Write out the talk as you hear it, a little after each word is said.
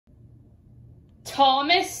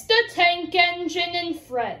Thomas the Tank Engine and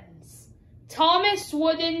Friends, Thomas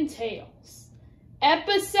Wooden Tales,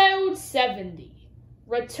 Episode 70,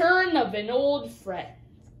 Return of an Old Friend.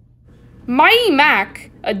 Mighty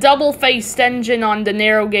Mac, a double-faced engine on the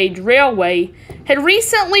narrow-gauge railway, had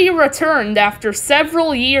recently returned after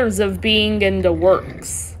several years of being in the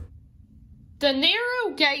works. The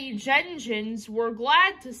narrow-gauge engines were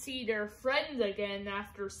glad to see their friend again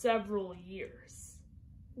after several years.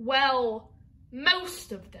 Well,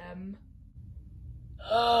 most of them.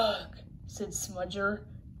 Ugh, said Smudger.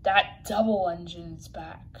 That double engine's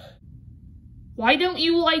back. Why don't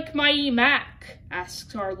you like Mighty Mac?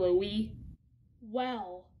 Asked our Louie.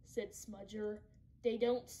 Well, said Smudger, they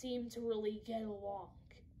don't seem to really get along,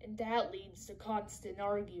 and that leads to constant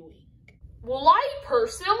arguing. Well, I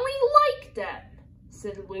personally like them,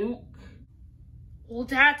 said Luke. Well,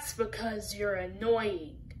 that's because you're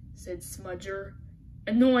annoying, said Smudger.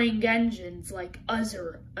 Annoying engines like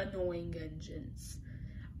other annoying engines.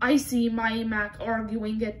 I see Mighty Mac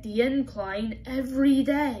arguing at the incline every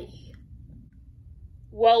day.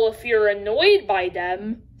 Well, if you're annoyed by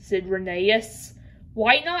them, said Rheneas,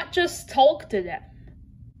 why not just talk to them?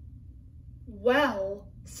 Well,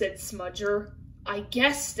 said Smudger, I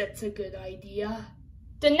guess that's a good idea.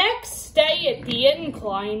 The next day at the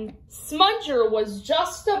incline, Smudger was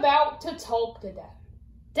just about to talk to them.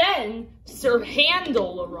 Then Sir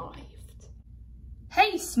Handel arrived.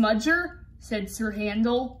 Hey, Smudger, said Sir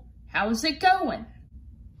Handel. How's it going?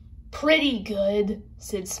 Pretty good,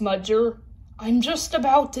 said Smudger. I'm just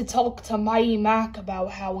about to talk to Mighty Mac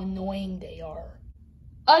about how annoying they are.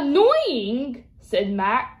 Annoying? Said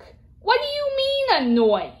Mac. What do you mean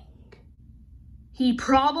annoying? He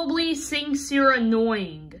probably thinks you're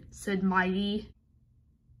annoying, said Mighty.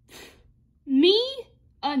 Me?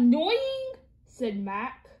 Annoying? Said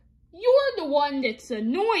Mac. You're the one that's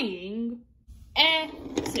annoying.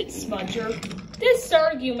 Said Smudger. This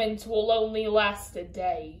argument will only last a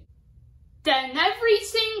day. Then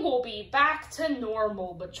everything will be back to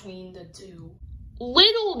normal between the two.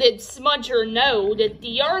 Little did Smudger know that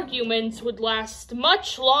the arguments would last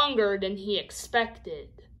much longer than he expected.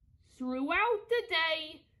 Throughout the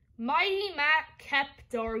day, Mighty Mac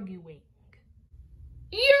kept arguing.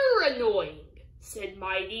 You're annoying, said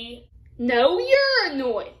Mighty. No, you're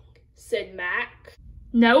annoying, said Mac.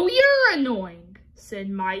 No, you're annoying, said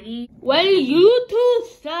Mighty. Well, you two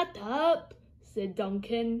shut up, said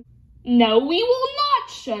Duncan. No, we will not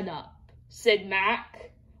shut up, said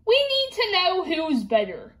Mac. We need to know who's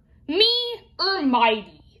better, me or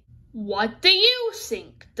Mighty. What do you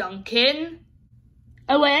think, Duncan?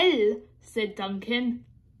 Oh, well, said Duncan.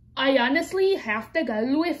 I honestly have to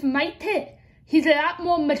go with Mighty. He's a lot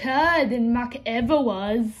more mature than Mac ever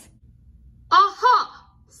was. Aha,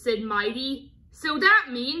 said Mighty. So that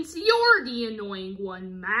means you're the annoying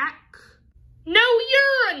one, Mac. No,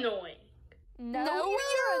 you're annoying. No,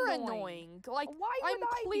 you're annoying. Like, why would I'm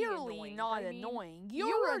clearly not annoying.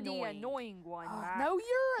 You're the annoying one, Mac. No,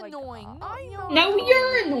 you're annoying. No,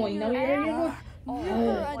 you're annoying. No,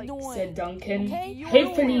 you're annoying, said Duncan. Okay,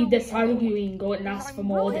 Hopefully this arguing won't last for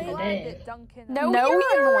more than a day. No,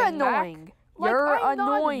 you're annoying. You're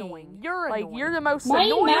annoying. You're like, you're the most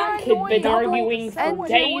annoying. Mac had been arguing for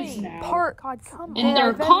days now, and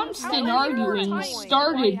their constant arguing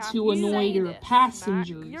started to annoy their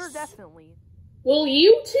passengers. You're definitely. Will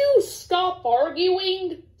you two stop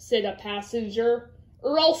arguing, said a passenger,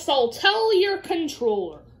 or else I'll tell your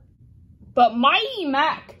controller. But Mighty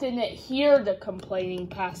Mac didn't hear the complaining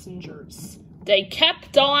passengers. They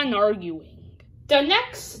kept on arguing. The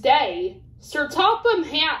next day, Sir Topham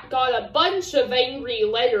Hatt got a bunch of angry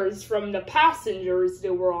letters from the passengers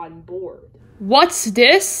that were on board. What's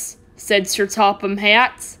this? Said Sir Topham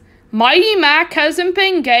Hatt. Mighty Mac hasn't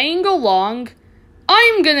been getting along.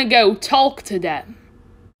 I'm gonna go talk to them.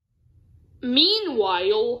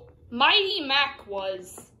 Meanwhile, Mighty Mac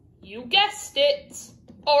was, you guessed it,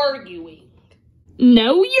 arguing.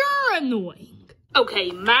 No, you're annoying.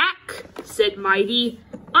 Okay, Mac, said Mighty,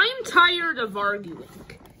 I'm tired of arguing.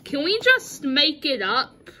 Can we just make it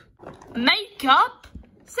up? Make up?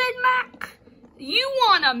 Said Mac. You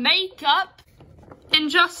wanna make up and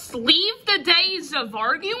just leave the days of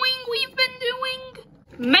arguing we've been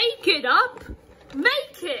doing? Make it up?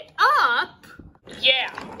 Make it up?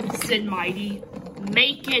 Yeah, said Mighty.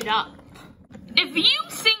 Make it up. If you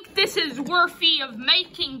think this is worthy of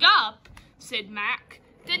making up, said Mac,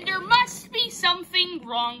 then there must be something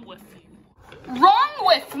wrong with you. Wrong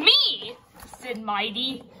with me? Said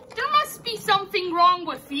Mighty. There must be something wrong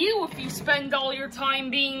with you if you spend all your time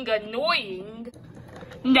being annoying.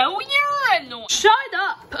 No, you're annoying. Shut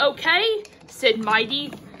up, okay? Said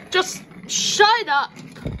Mighty. Just Shut up!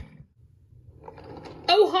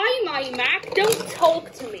 Oh, hi, Mighty Mac. Don't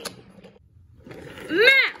talk to me.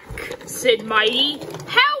 Mac, said Mighty.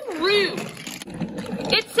 How rude.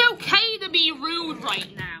 It's okay to be rude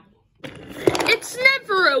right now. It's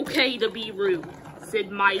never okay to be rude,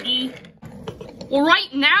 said Mighty. Well,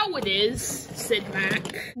 right now it is, said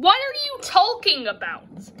Mac. What are you talking about?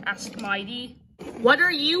 Asked Mighty. What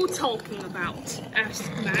are you talking about?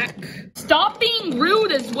 Asked Mac. Stop being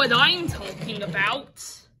rude is what I'm talking about.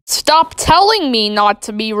 Stop telling me not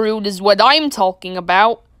to be rude is what I'm talking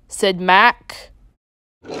about, said Mac.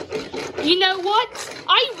 You know what?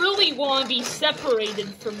 I really want to be separated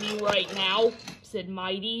from you right now, said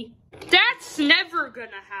Mighty. That's never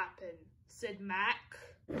gonna happen, said Mac.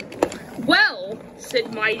 Well,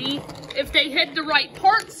 said Mighty, if they hit the right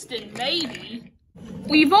parts, then maybe.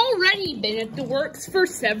 We've already been at the works for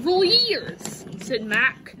several years, said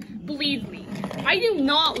Mac. Believe me, I do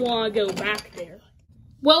not want to go back there.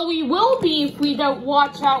 Well, we will be if we don't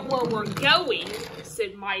watch out where we're going,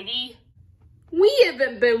 said Mighty. We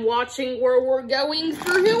haven't been watching where we're going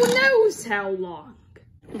for who knows how long.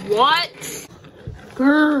 What?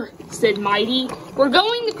 Grr, said Mighty. We're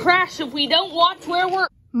going to crash if we don't watch where we're...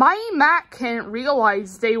 Mighty Mac hadn't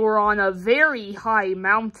realized they were on a very high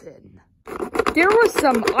mountain. There was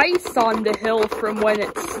some ice on the hill from when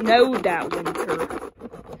it snowed that winter.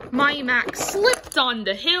 Mighty Mac slipped on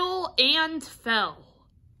the hill and fell.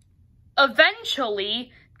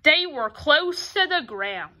 Eventually, they were close to the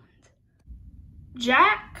ground.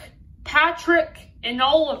 Jack, Patrick, and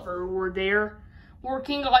Oliver were there,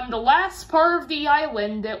 working on the last part of the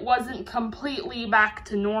island that wasn't completely back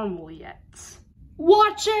to normal yet.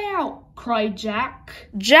 Watch out! Cried Jack.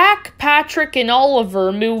 Jack, Patrick, and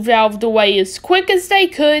Oliver moved out of the way as quick as they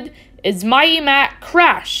could as Mighty Mac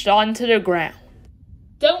crashed onto the ground.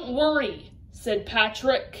 Don't worry, said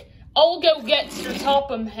Patrick. I'll go get Sir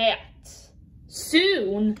Topham Hatt.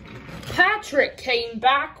 Soon, Patrick came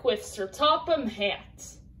back with Sir Topham Hatt.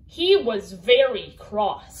 He was very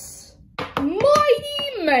cross.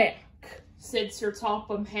 Mighty Mac, said Sir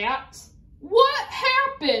Topham Hatt. What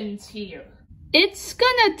happened here? It's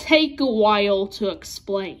gonna take a while to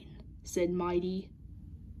explain, said Mighty.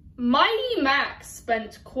 Mighty Mac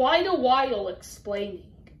spent quite a while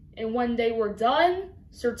explaining, and when they were done,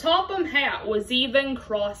 Sir Topham Hatt was even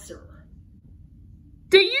crosser.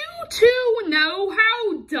 Do you two know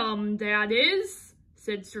how dumb that is?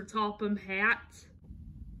 Said Sir Topham Hatt.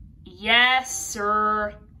 Yes,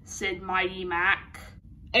 sir, said Mighty Mac.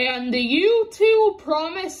 And do you two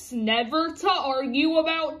promise never to argue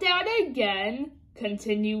about that again?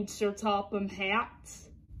 Continued Sir Topham Hatt.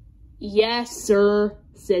 Yes, sir,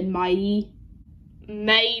 said Mighty.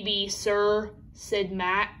 Maybe, sir, said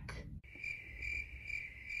Mac.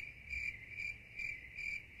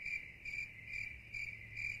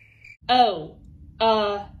 Oh,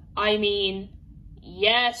 I mean,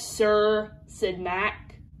 yes, sir, said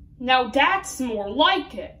Mac. Now that's more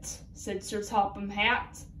like it, said Sir Topham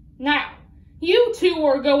Hatt. Now, you two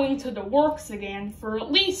are going to the works again for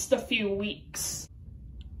at least a few weeks.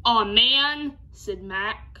 Aw, man, said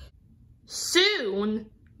Mac. Soon,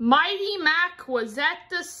 Mighty Mac was at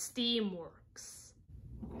the steamworks.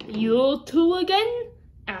 You two again?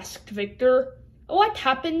 Asked Victor. What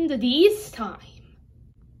happened this time?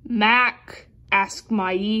 Mac, asked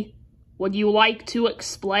Mighty, would you like to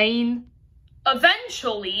explain?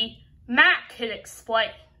 Eventually, Mac had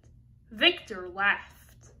explained. Victor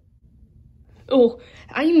laughed. Oh,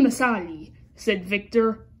 I'm sorry, said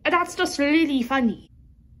Victor. That's just really funny.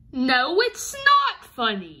 No, it's not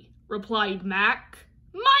funny, replied Mac.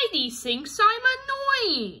 Mighty thinks I'm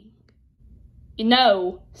annoying.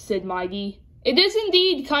 No, said Mighty. It is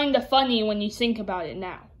indeed kind of funny when you think about it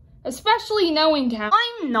now. Especially knowing how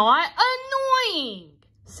I'm not annoying,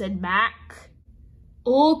 said Mac.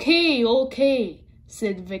 Okay,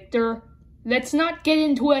 said Victor. Let's not get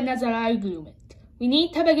into another argument. We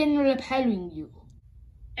need to begin repairing you.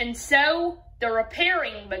 And so, the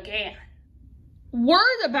repairing began.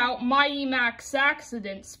 Word about Mighty Mac's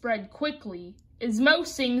accident spread quickly, as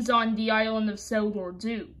most things on the island of Sodor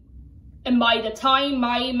do. And by the time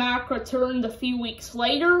Mighty Mac returned a few weeks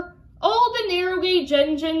later, all the narrow gauge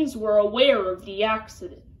engines were aware of the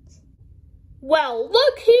accident. Well,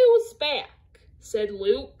 look who's back, said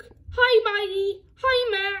Luke. Hi, Mighty.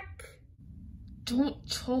 Hi, Mac.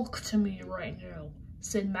 Don't talk to me right now,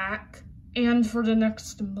 said Mac, and for the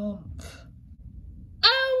next month.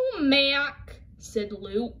 Oh, Mac, said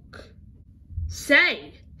Luke.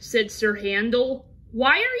 Say, said Sir Handel,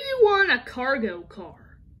 why are you on a cargo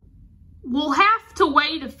car? We'll have to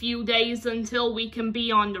wait a few days until we can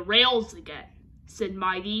be on the rails again, said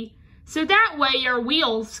Mighty. so that way our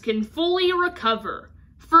wheels can fully recover.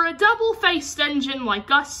 For a double-faced engine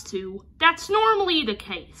like us two, that's normally the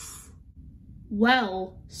case.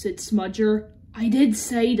 Well, said Smudger, I did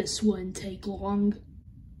say this wouldn't take long.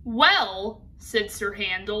 Well, said Sir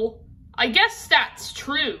Handel, I guess that's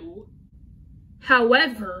true.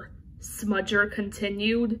 However, Smudger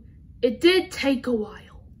continued, it did take a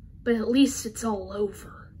while, but at least it's all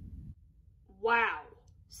over. Wow,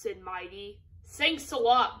 said Mighty. Thanks a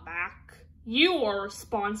lot, Mac. You are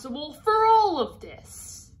responsible for all of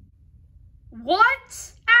this. What?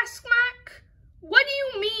 Asked Mac. What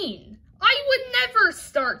do you mean? I would never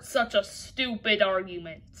start such a stupid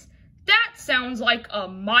argument. That sounds like a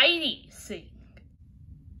Mighty thing.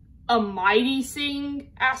 A Mighty thing?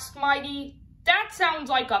 Asked Mighty. That sounds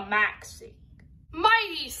like a Mac thing.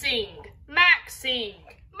 Mighty thing, Mac thing,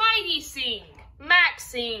 Mighty thing, Mac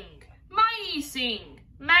thing, Mighty thing,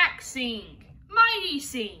 Mac thing, Mighty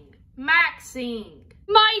thing, Mac thing,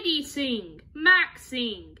 Mighty thing, Mac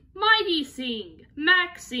thing, Mighty thing,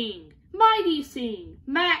 Mac thing, Mighty thing,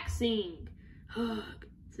 Mac thing. Ugh,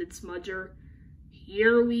 said Smudger.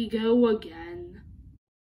 Here we go again.